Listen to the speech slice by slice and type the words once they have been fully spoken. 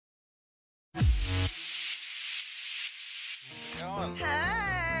on?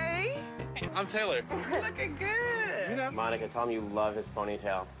 Hey! I'm Taylor. You're looking good. Monica, tell him you love his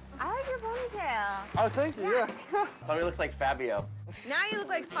ponytail. I like your ponytail. Oh, thank you. Yeah. Tell me he looks like Fabio. Now you look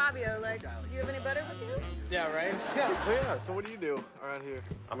like Fabio. Like, do you have any butter with you? Yeah, right? So what do you do around here?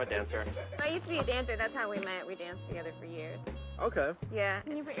 I'm a dancer. I used to be a dancer. That's how we met. We danced together for years. Okay. Yeah.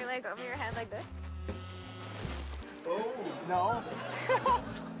 Can you put your leg over your head like this? Oh, no.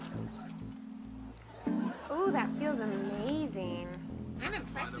 Ooh, that feels amazing. I'm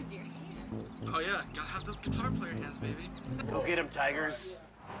impressed with your hands. Oh, yeah. Gotta have those guitar player hands, baby. Go get him, Tigers.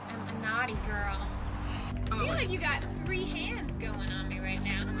 I'm a naughty girl. I feel like you got 3 hands going on me right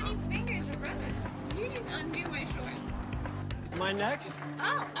now. How many fingers are rubbing? Did you just undo my shorts? Am I next?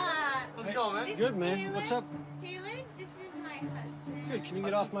 Oh, How's it going, man? this Good, is man. Taylor. What's up? Taylor, this is my husband. Good. Can you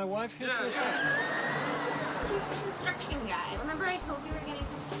get off my wife here for a second? He's the construction guy. Remember I told you we're getting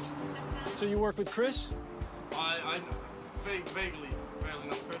construction stuff done? So you work with Chris? I vaguely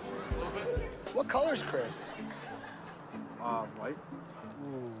know Chris a little bit. What color's Chris? White.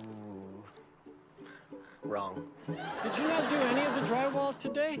 Ooh. Wrong. Did you not do any of the drywall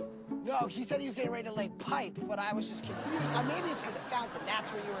today? No, he said he was getting ready to lay pipe, but I was just confused. Maybe it's for the fountain. That's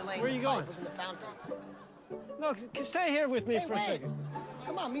where you were laying Where are the you pipe, going? was in the fountain. No, stay here with me Hey, for a wait. second.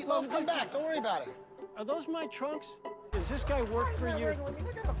 Come on, Meatloaf, come back. Don't worry about it. Are those my trunks? Does this guy work for you?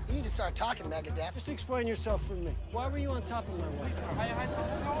 You need to start talking, Megadeth. Just explain yourself for me. Why were you on top of my wife? Here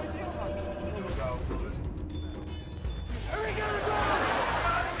we go!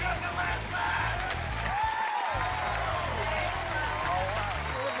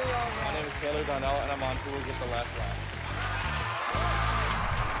 My name is Taylor Darnell, and I'm on Who Will Get the Last Laugh.